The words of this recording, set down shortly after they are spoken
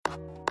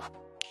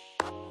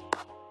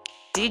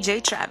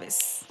DJ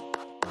Travis.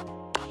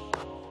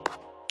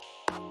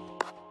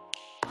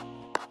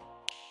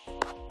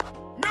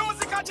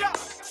 Music a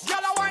jazz,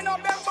 gyal a wind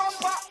up them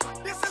bumper.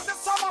 This is the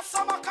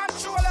summer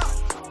controller.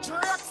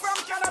 Drake from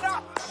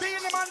Canada,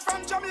 Beanie Man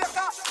from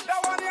Jamaica.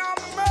 That one ya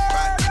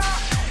murder.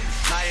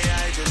 My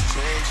AI just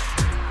changed.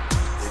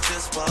 It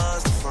just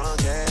was the front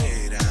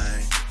gate.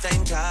 I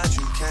thank God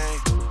you came.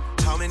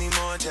 How many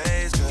more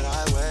days could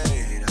I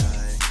wait? I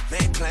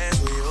made plans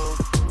with you,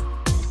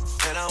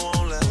 and I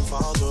won't let them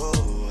fall through.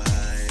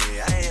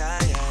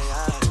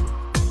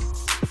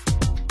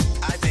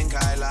 I think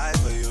I lie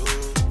for you.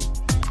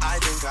 I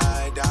think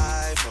I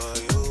die for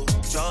you.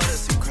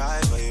 Jealousy cry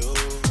for you.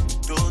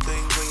 Do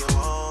things when you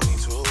want me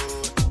to.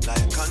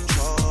 Like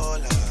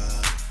controller.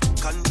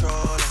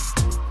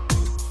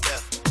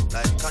 Yeah,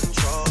 like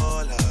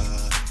controller.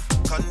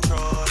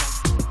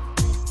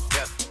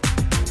 Yeah.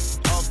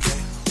 Okay,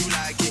 you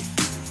like it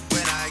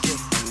when I get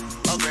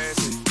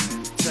aggressive.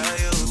 Tell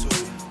you to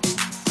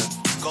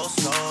go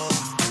slow,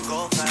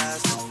 go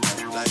fast.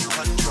 Like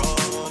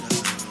controller.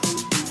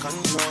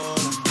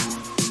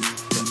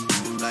 Yeah,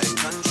 like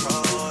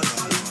controller.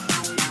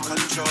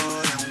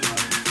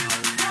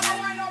 Gyal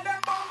a wind up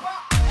them bumper.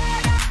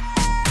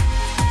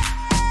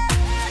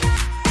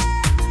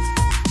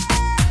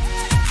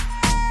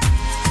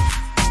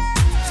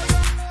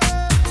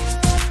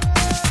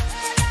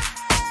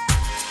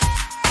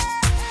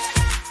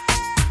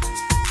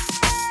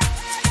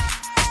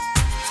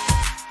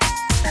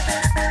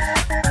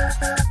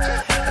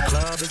 The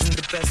club isn't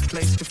the best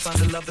place to find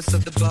the lovers, so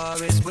the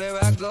bar is where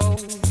I go.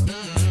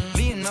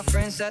 Me and my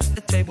friends at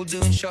the table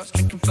doing shots,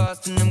 drinking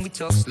fast, and then we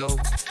talk slow.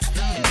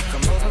 And you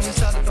come over and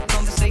start up a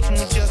conversation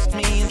with just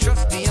me, and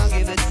trust me, I'll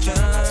give it a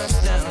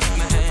chance. Now take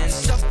my hand,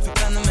 stop,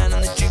 and the man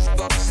on the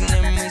jukebox, and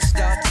then we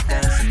start to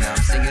dance. And now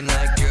I'm singing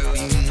like, girl,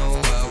 you know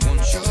I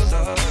want your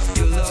love.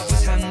 Your love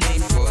was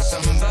handmade for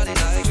somebody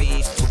like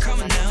me. Well,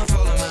 come on now,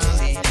 follow my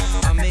lead.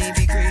 I may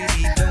be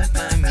crazy, don't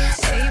mind me.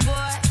 Hey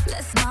boy,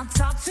 let's not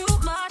talk too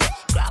much.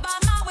 Grab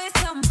on my waist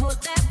and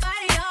put that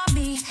body on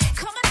me.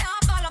 Come on now,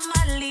 follow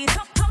my lead.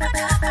 Come on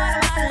now,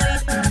 follow my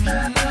lead.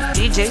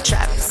 DJ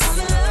Travis. I'm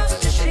in love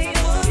with the shape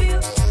of you.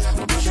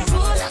 We push and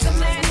pull like a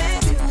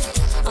magnet do.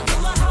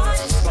 Although my heart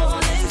is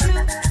falling too.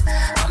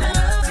 I'm in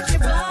love with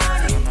your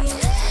body.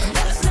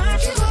 Last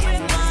night you were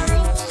in my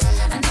room,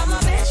 and on my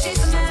bed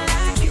sheets smell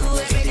like you.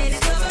 Every day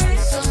discovering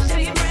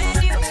something brand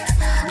new.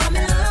 I'm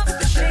in love with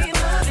the shape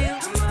of you.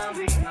 Come on,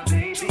 be my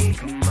baby,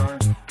 come on.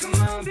 Come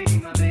on, be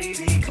my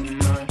baby,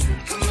 come on.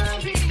 Come on,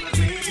 be my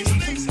baby,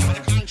 come on.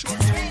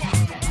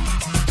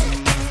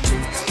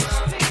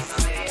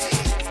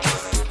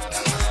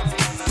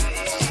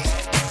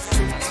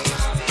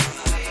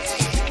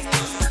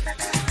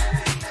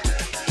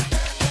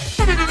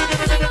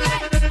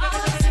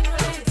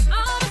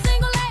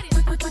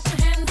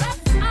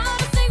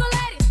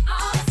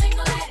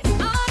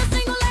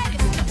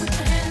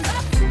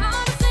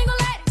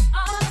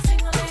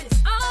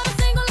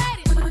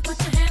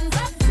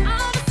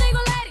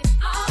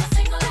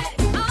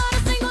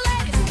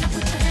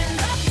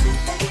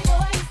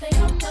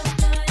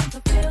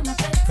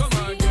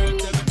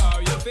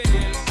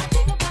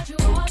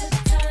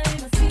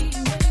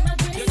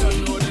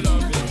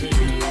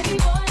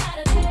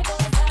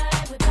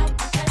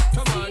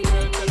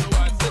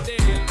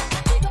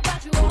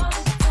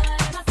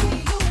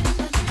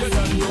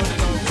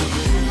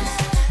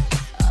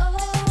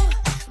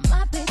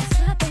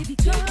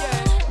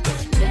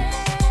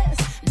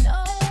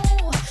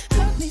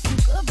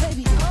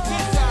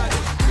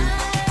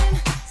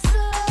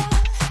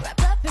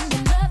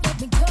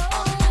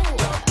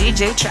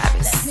 DJ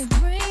Travis.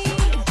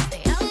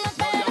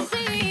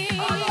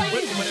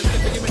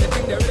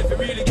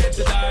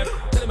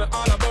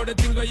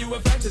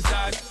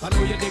 I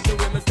know you dig the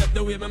way me step,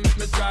 the way me make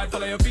me stride.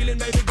 Follow your feeling,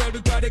 baby girl,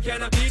 because they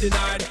cannot be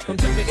denied. Come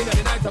take me in at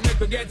the night, I make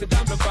me get it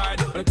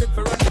amplified. When I click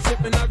for run, the slip,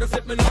 me not go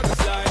slip, me not go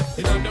slide.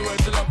 In other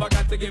words, the love I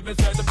got to give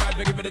it certified.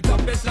 We give it the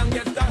toughest,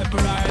 longest time for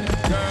ride,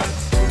 girl.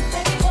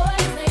 Baby boy,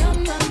 stay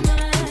on my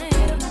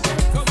mind.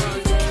 Come on,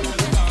 girl, tell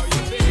me how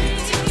you feel.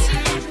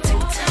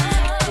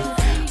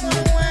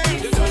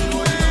 You don't know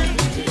what you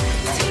feel.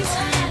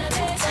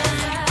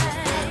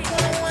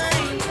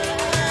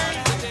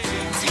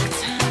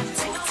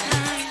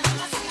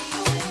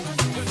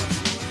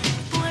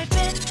 Boy,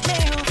 bend me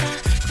over,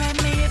 grab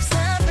me if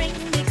some, bring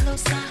me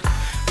closer.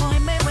 Boy,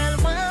 may well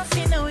want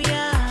to know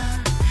ya.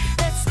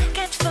 Let's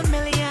get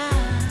familiar.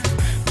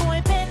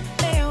 Boy, bend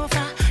me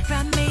over,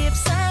 grab me if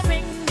some,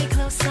 bring me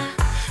closer.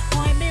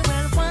 Boy, may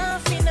well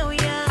want to know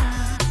ya.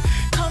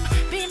 Come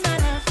be my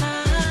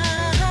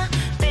lover.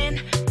 Bend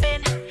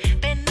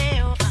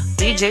me over.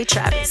 DJ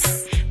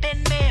Travis.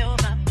 Bend me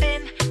over,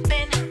 bend me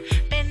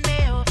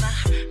over,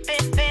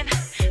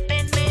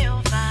 bend me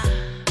over.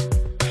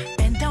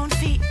 Bend down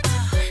feet,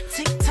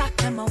 tick tock,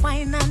 them a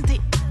wine and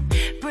dip.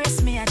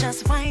 Brace me, I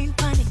just wine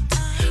on it.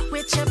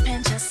 With your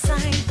pen, just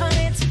sign on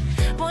it.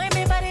 Boy,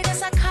 me body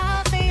just a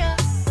call for you.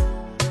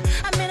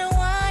 I mean,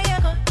 why you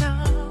go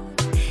know?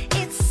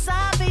 It's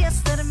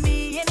obvious that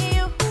me and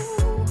you,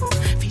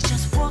 we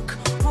just walk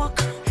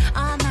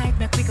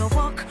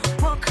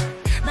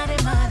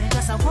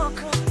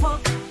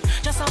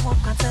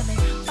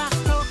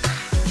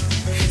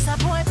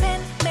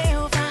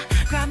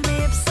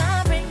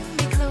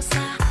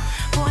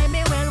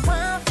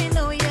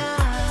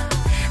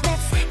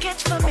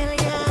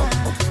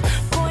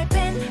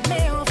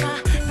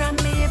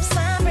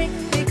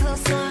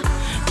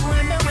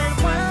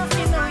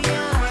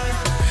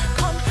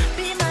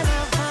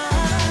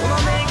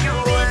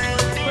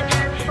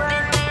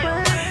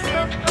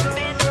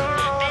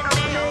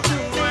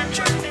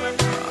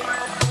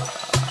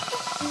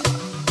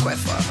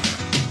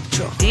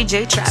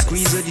DJ Travis.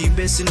 Squeeze the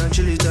best in a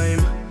chilly time.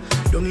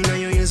 Down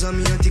in your ears and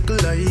me a tickle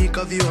like.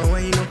 Have you a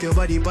wind up your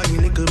body by the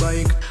nickel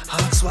bike.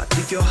 Half swat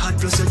if you're hot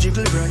plus a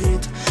jiggle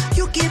bright.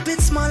 You keep it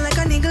small like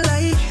a niggle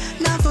eye.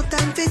 Now no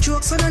time for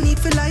jokes so no need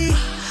for lie.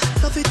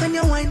 Love it when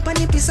you wine pan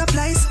a piece of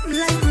lice.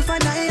 Like River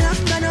Nile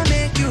I'm gonna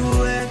make you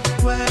wet,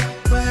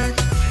 wet, wet.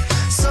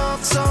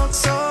 Soak, soak,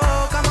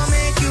 soak. I'ma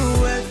make you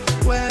wet,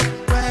 wet,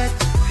 wet.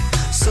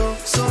 Soak,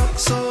 soak,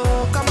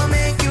 soak. I'ma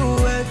make you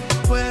wet,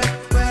 wet,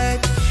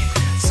 wet.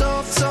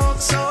 Soak, soak,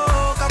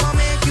 soak. I'ma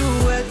make you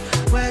wet,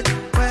 wet,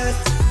 wet.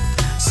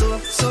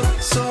 Soak,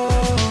 soak, soak.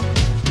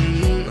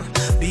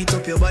 Beat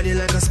up your body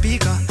like a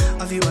speaker.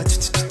 Have you a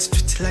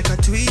like a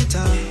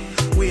tweeter?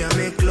 We a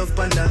make love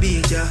on the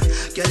beach, yeah.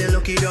 Girl, you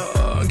lucky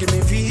dog, give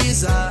me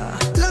visa.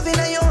 Loving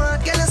in your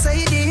heart, girl, I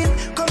say it in.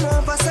 Come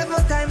over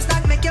several times,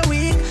 that make you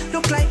weak.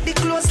 Look like the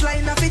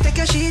clothesline, if it take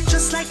your sheet.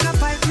 Just like a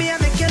pipe, me I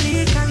make you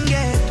leak and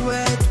get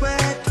wet,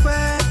 wet,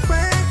 wet,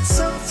 wet.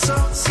 So, so,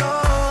 so,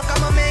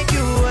 I'ma make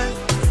you wet,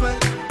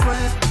 wet,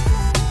 wet.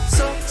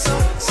 So, so,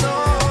 so,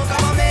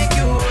 I'ma make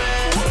you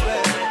wet,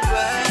 wet,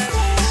 wet.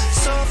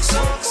 So,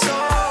 so, so,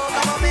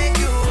 I'ma make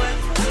you wet,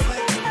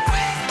 wet,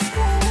 wet.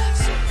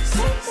 So,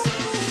 so, so.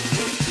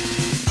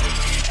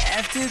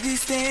 After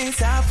these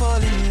days, I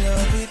fall in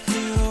love with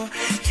you.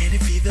 Can you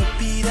feel the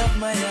beat of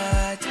my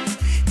heart?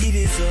 It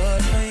is all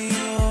for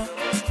you.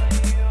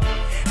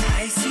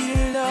 I see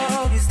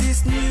love, is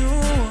this new?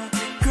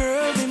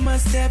 Girl, we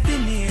must have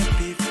been here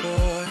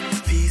before.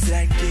 Feels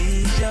like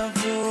deja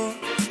vu.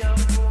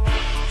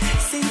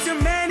 Since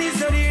your man is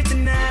not here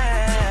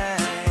tonight,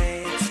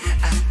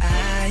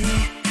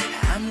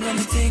 I'm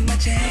gonna take my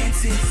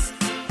chances.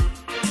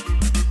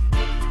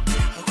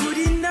 Or could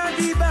he not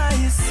be by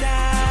your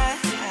side?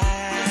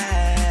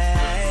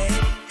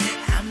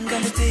 I'm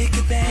gonna take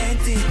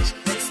advantage.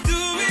 Let's do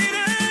it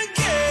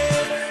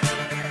again.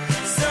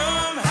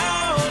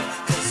 Somehow,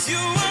 'cause you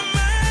are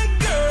my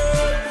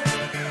girl.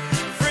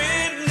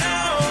 Friend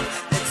now,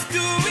 let's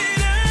do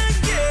it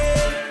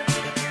again.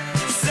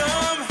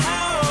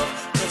 Somehow,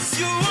 'cause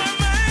you are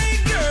my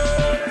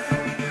girl.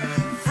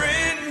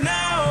 Friend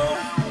now.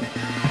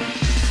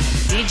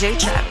 DJ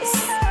Travis.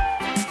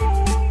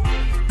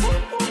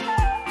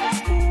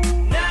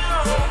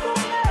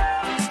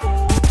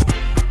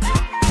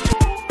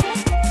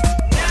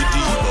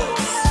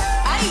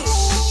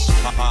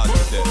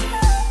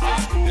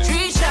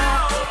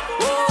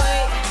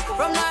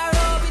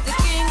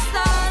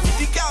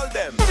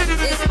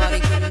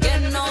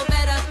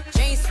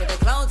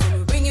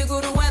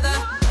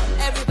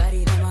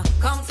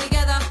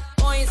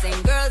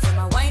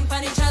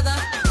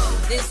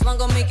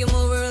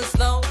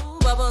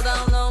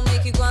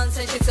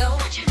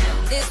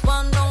 This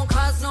one don't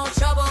cause no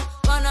trouble.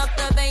 Run up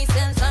the bass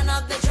and turn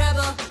up the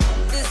treble.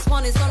 This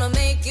one is gonna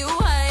make you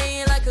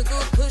high. Like a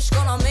good push,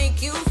 gonna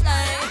make you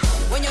fly.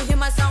 When you hear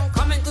my sound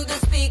coming through the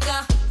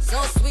speaker, so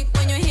sweet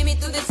when you hear me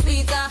through the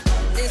speaker.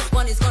 This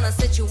one is gonna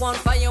set you on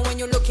fire. When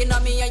you're looking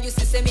at me and you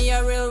see me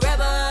a real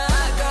rebel.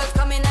 Girls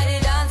coming at the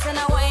dance and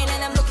I whine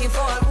and I'm looking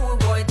for a rude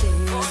boy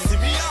thing.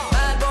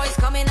 Bad boys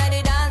coming at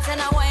the dance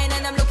and I whine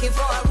and I'm looking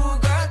for a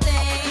rude girl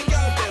thing.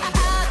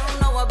 I don't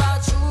know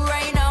about you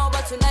right now,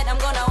 but tonight I'm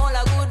gonna hold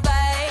a good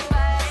vibe.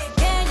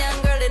 Kenyan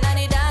girl in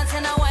the dance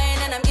and I whine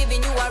and I'm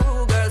giving you a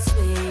rude girl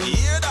swing.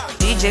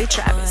 DJ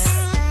Travis.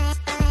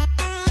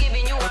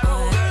 Giving you a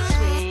rude girl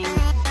swing.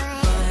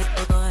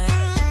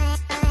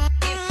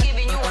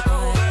 Giving you a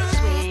rude girl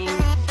swing.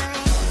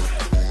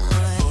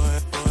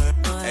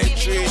 Hey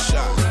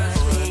Trisha,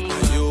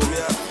 you be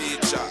a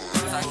feature.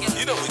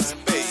 You know it's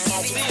bass.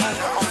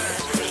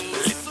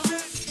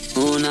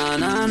 Oh na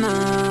na na,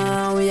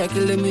 we are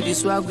killing me the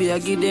swag, we are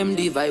give them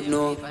the vibe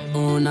no.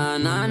 Oh na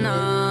na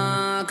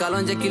na,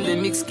 Kalonja kill the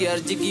mix,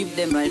 KRG give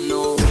them right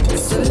now.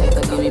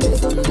 Selector give me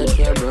bass on the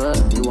table,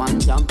 you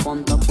want jump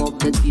on top of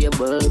the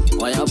table.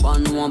 Why up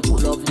and one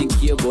pull off the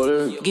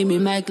cable? Give me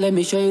mic, let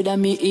me show you that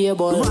me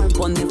able.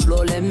 On the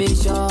floor, let me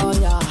show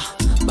ya.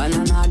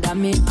 Banana that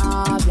me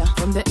have ya.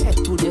 From the head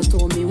to the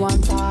toe, me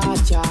want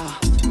touch ya.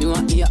 Me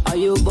want hear how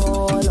you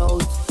ball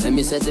out. Let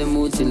me set the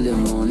mood till the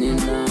morning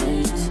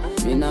night.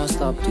 Me not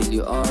stop till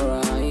you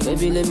alright.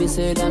 Baby, let me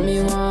say that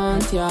me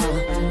want ya.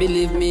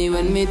 Believe me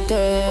when me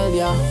tell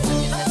ya.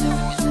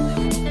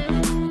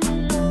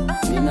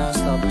 Me not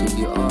stop till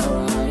you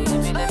alright.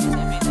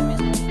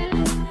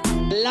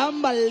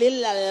 Lamba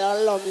lila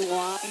lolo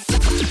mwa.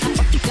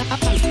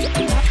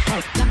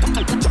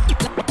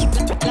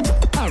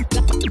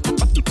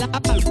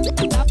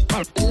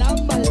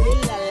 Lamba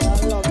lila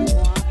lolo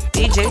mwa.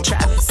 DJ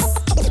Travis.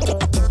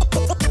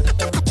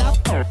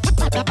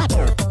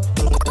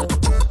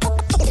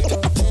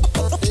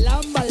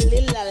 Lamba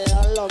lila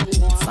lolo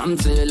mwa.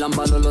 Samse,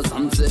 lamba lolo,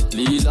 samse,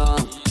 lila.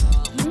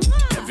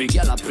 Every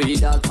girl a pray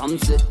that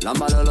samse,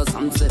 lamba lolo,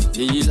 samse,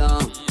 lila.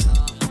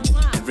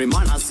 Every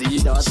man I see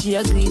that. She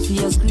agree, she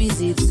a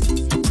squeeze it.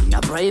 In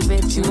a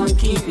private, she want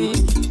keep it.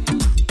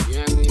 She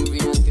agree, we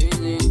a squeeze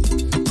it.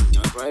 In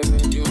a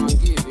private, you want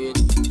keep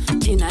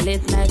it. In a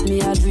late night,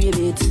 me a drill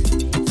it.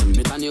 Send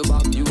me on your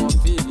back, you a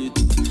feel it.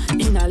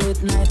 In a late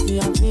last night, me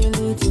I feel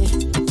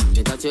it.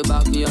 Me touch your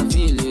back, me I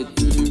feel it.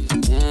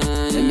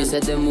 Yeah. Let me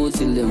set the mood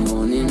till the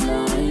morning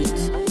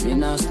light. Me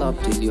not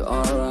stop till you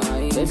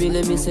alright. Baby,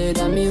 let me say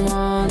that me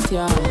want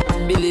ya.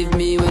 Believe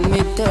me when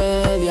me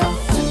tell ya.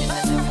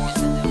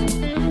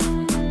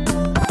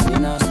 Me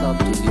not stop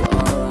till you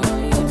alright.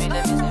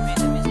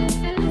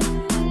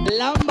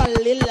 Lamba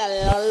lila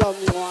lolo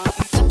moi.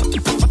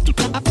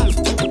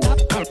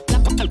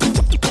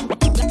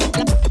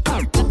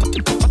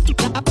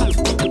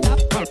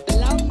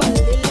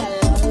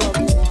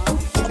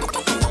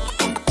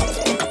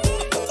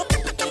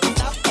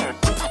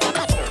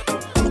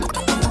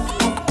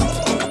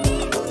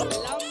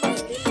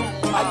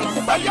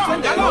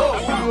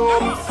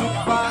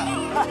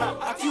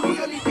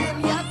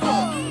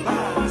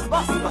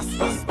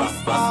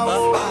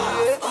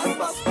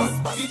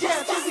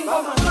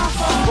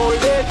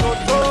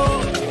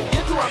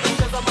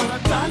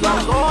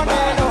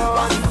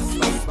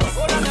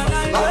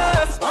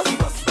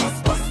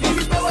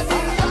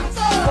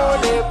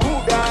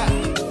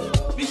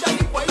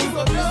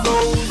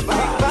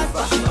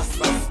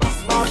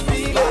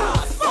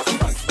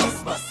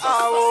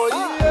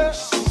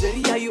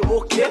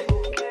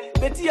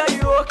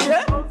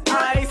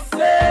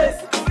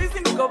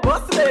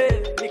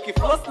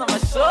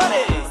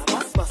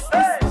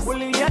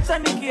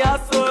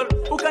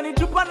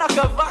 Ukanitupa na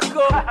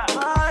kavako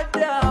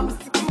madam,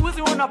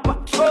 sikuzi wana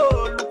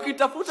patrol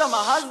ukitafuta my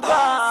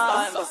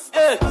husband.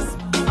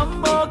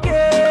 I'm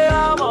okay,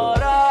 I'm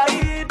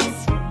alright.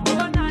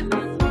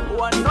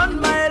 One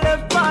on my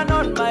left, one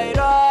on my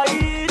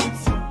right.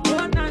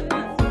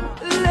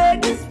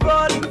 Ladies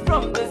falling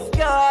from the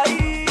sky.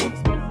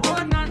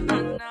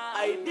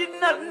 I did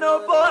not know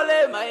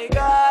pole my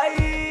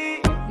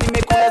guy.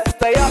 Nimekula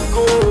sita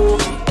yako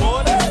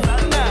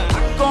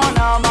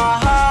akona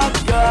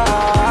mahaka.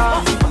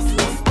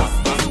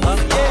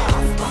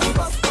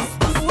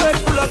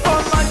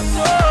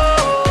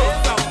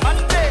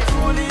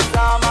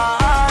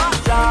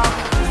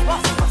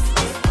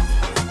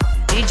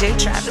 DJ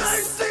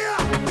Travis.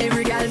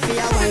 Every girl feel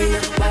a wine,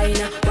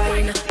 wine,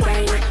 wine,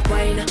 wine,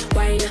 wine,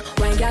 wine,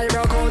 wine. Girl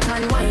rock out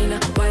and wine,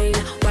 wine,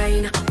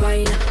 wine,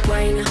 wine,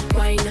 wine,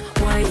 wine,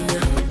 wine.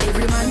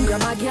 Every man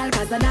grab a girl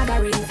 'cause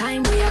another in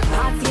time we are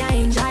party and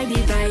enjoy the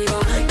vibe.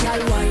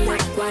 Girl wine,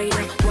 wine,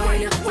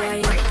 wine,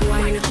 wine,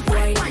 wine,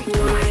 wine,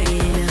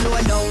 wine.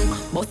 Slow down,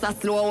 bust a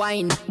slow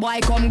wine. Boy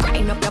come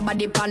grind up your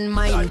body pan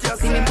mine.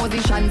 See me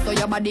position so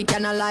your body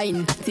can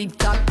align. Tick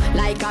tock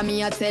like a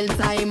me a tell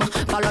time.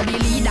 Follow the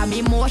lead of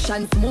me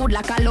motion, smooth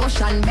like a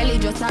lotion. Belly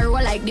just a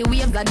roll like the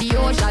waves of the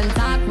ocean.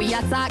 Talk, we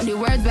attack the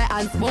words we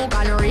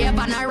unspoken. Rave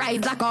and a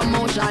rise a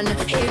commotion.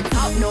 Head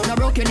top, no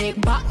broke your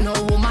neck back. No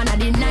woman of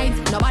the night,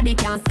 nobody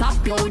can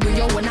stop you. Do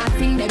you wanna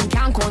sing, them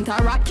can't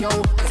counteract you.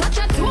 Such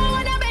a two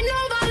when I bend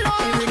over low.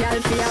 Every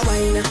girl feel a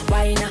wine,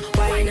 wine,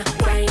 wine,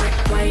 wine,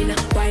 wine,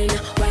 wine,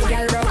 wine.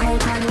 Girl rock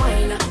out and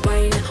wine,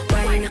 wine,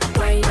 wine,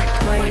 wine,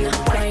 wine,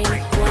 wine,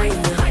 wine.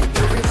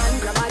 Every man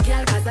grab a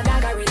girl 'cause the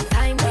dagger in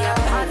time. We are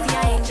party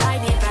and enjoy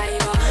the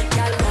vibe.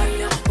 Girl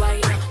wine,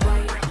 wine,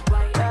 wine,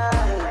 wine.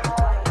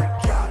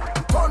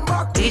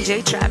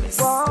 DJ Travis.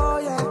 Oh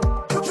yeah.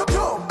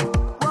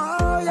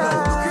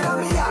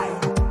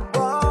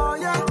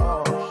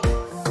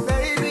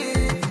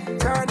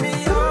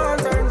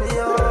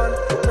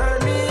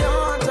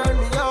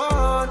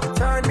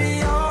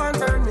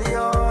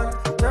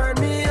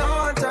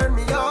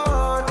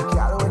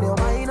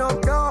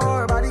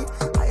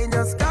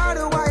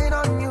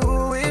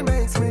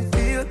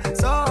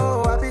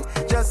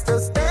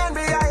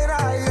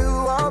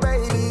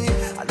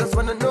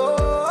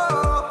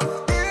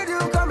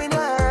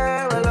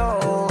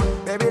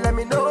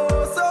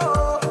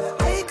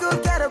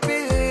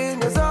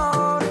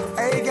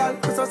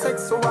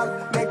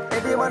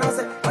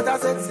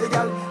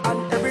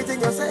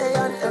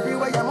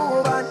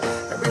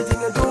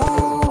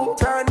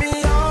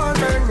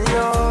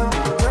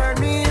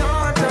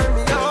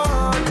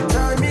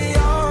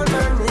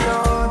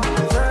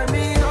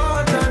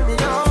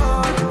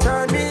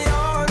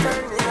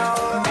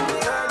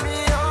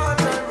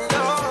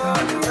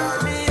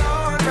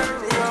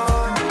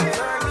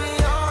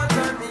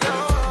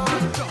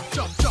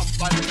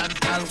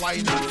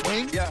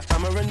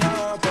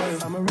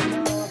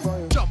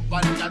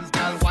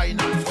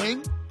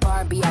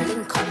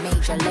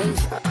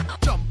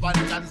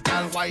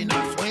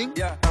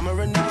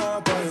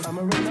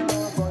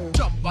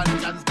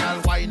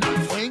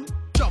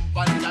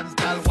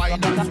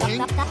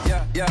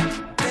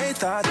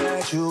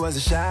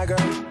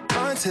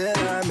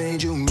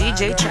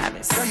 DJ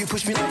Travis. Girl, you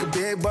push me like a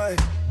big boy.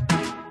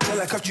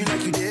 Till I cuffed you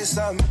like you did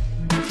something.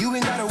 You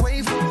ain't gotta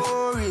wait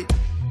for it.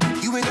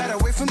 You ain't gotta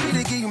wait for me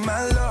to give you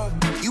my love.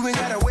 You ain't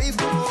gotta wait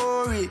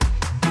for it.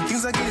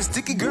 Things are getting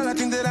sticky, girl, I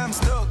think that I'm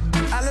stuck.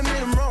 I'll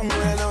admit I'm wrong,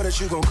 but I know that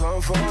you gon'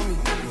 come for me.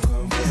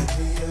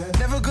 Yeah.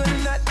 Never gonna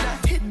not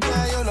hit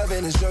by your love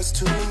and it's just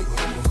to me.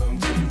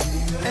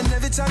 And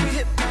every time you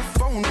hit my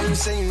phone, you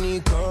say you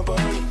need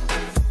company.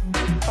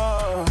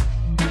 Oh,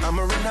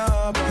 I'ma run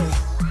up on you.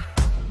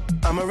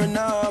 I'ma run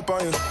up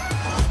on you.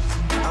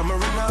 I'm a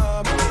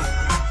renegade.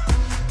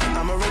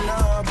 I'm a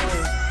renegade.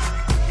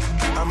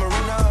 I'm a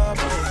renegade.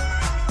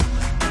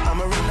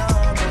 I'm a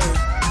renegade.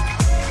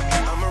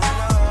 I'm a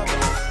renegade.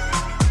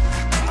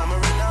 I'm a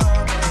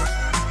renegade.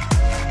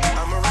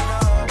 I'm a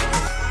renegade.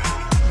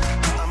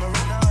 I'm a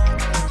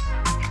renegade.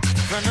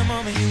 From the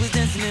moment you was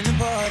dancing in the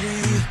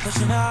party,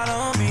 pushing out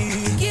on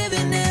me,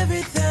 giving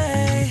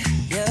everything,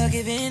 you're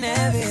giving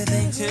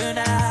everything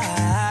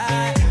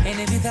tonight. And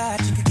if you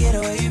thought you could get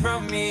away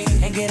from me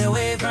and get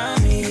away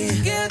from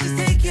me, girl, just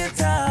take your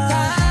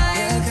time.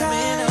 You're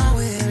coming on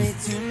with me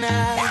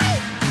tonight.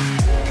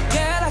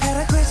 Girl, I got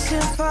a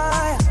question for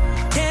you.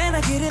 Can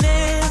I get an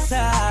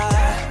answer?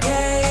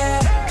 Yeah, yeah,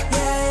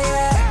 yeah,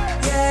 yeah,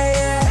 yeah,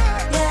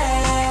 yeah,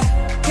 yeah.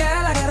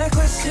 Girl, I got a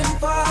question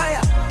for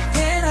you.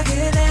 Can I get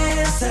an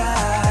answer?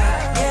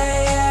 Yeah,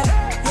 yeah,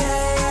 yeah,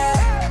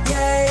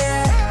 yeah,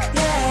 yeah,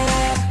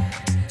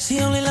 yeah.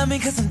 She only love me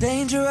 'cause I'm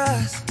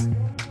dangerous.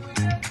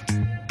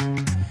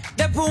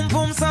 That boom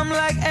boom sound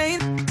like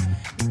ain't.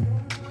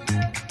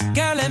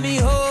 Girl, let me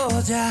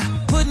hold ya.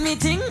 Put me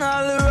ting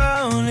all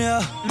around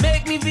ya.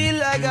 Make me feel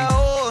like I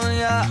own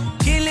ya.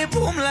 Kill it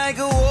boom like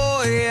a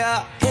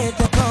warrior. Hit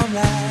the boom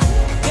like.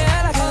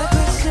 Girl, I got a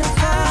question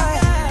for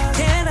ya.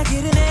 Can I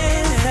get an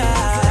answer?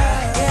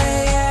 Yeah,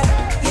 yeah,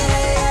 yeah,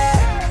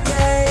 yeah,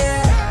 yeah,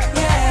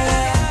 yeah,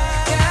 yeah.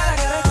 Girl, I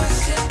got a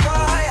question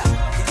for ya.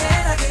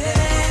 Can I get an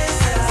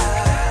answer?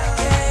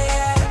 Yeah,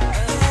 yeah,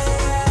 yeah,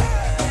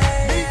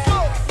 yeah.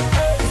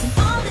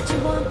 All that you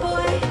want,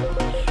 boy,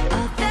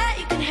 all that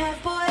you can have,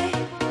 boy.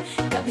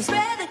 Got me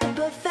spread like a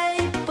buffet.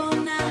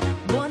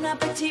 Bon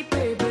appetit,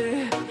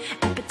 baby.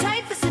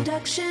 Appetite for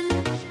seduction.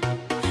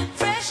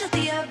 Fresh out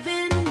the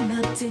oven,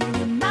 melting in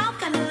your mouth,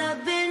 kind of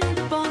loving.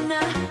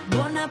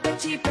 Bon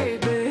appetit,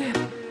 baby.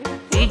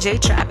 DJ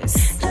Travis.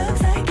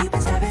 Looks like you've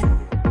been starving.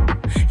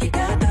 You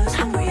got those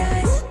hungry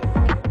eyes.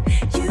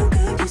 You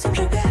could use some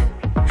sugar,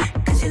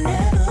 'cause your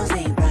levels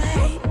ain't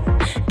right.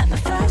 I'm a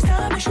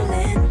 5-star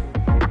Michelin.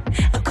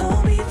 A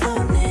cold beef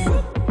floating.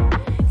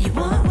 You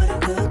want what I'm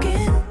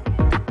cooking?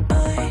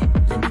 Boy,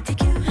 let me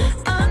take you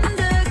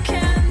under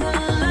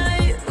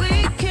candlelight. We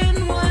can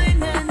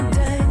wine and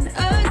dine.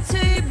 A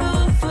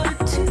table for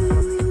two.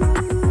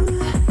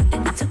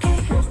 And it's okay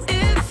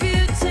if you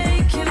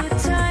take your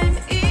time.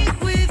 Eat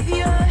with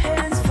your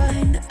hands,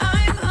 fine.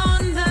 I'm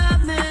on the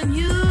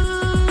menu.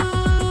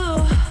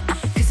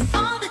 'Cause I'm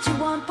all that you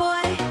want,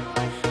 boy.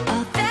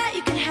 All that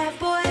you can have,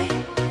 boy.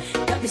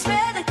 Got me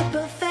spread like a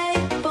buffet.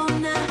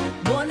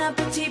 Bon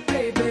appetit,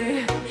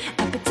 baby.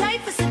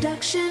 Appetite for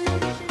seduction.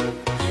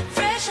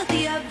 Fresh out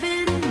the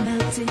oven,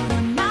 melting in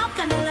your mouth,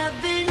 kind of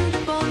loving.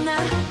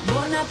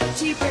 Bon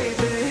appetit,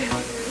 baby.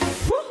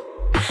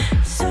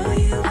 So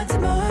you want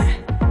some more?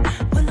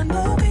 Well, I'm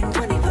open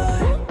 24.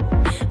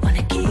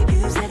 Wanna keep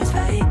you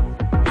satisfied,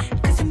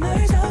 'cause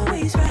summer's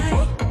always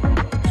right.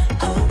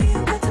 Hope you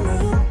got some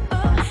room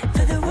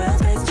for the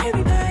world's best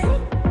cherry pie.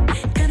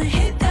 Gonna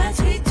hit that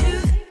sweet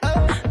tooth.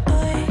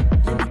 Boy,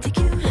 let me take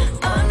you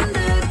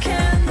under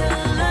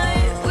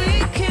candlelight. We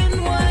can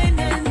wine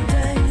and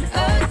dine.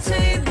 A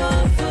table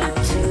for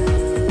two.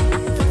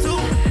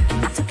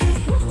 And it's okay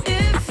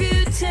if you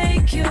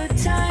take your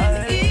time.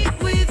 Eat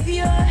with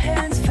your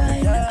hands,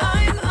 fine.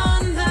 I'm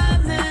on the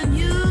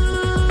menu.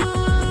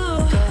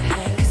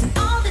 'Cause I'm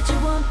all that you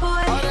want,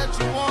 boy.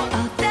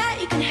 All that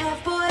you can have,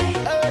 boy.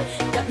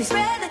 Got me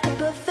spread like a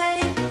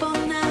buffet.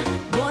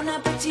 Bon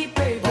appetit,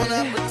 baby.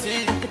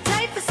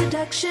 Appetite for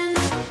seduction.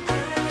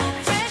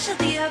 Fresh out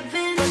the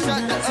oven.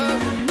 Melting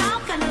in your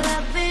mouth, kind of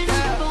loving.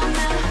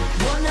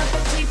 Bon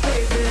appetit,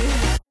 baby.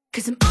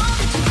 'Cause I'm all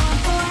that you want,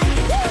 boy.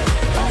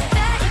 All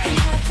that you can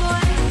have,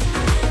 boy.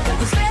 Got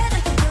me spread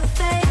like a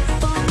buffet.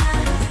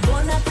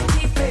 Bon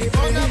appetit, baby.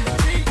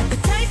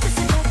 Appetite for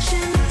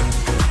seduction.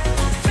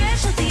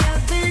 Fresh out the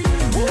oven.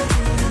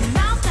 Melting in your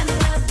mouth, kind of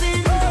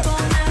loving.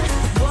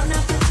 Bon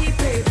appetit,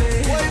 baby.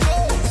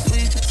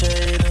 Sweet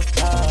potato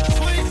pie.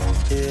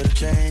 It'll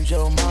change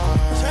your mind.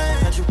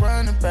 Had you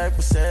running back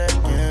for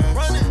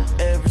seconds.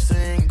 Every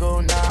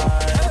single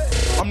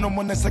night. I'm the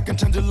one that second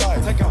change your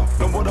life.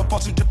 Know what the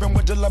fuck she dripping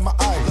with just like my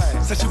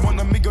eyes. Said she want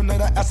a meal, now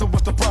I ask her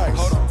what's the price.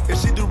 If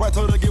she do right,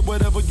 told her get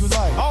whatever you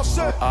like. All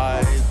set.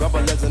 I grab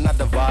her legs and I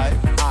divide.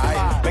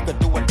 I make her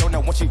do a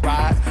donut when she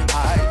ride.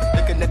 I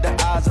looking at the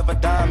eyes of a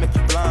dime, make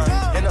you blind.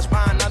 In her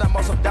spine, not a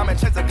muscle diamond,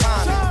 chase a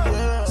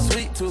climb.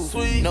 Sweet tooth,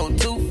 no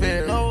tooth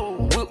fairy.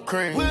 Whipped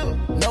cream,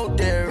 no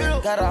dairy.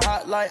 Got a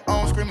hot light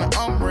on, screaming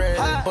I'm ready.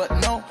 But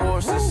no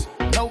horses,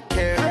 no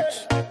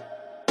carriage.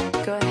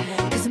 Go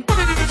ahead. 'Cause I'm all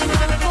that you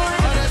want, boy.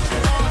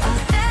 All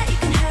that you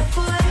can have,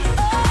 boy.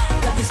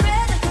 Got me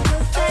spread like a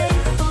buffet.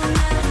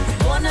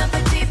 Bon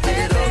appetit,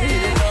 baby.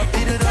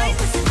 Appetite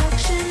for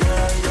seduction.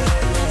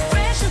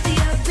 Fresh out the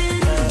oven.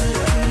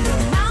 Melting in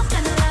your mouth,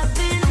 kind of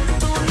loving.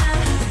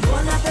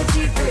 Bon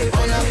appetit, baby.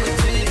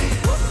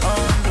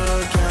 Under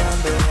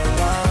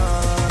candlelight.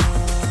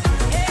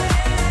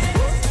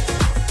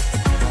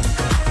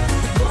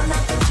 Bon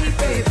appetit,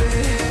 baby.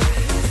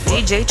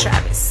 DJ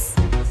Travis.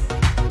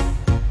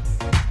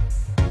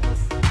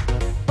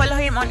 Follow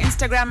him on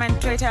Instagram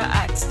and Twitter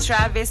at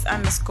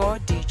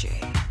Travis_DJ.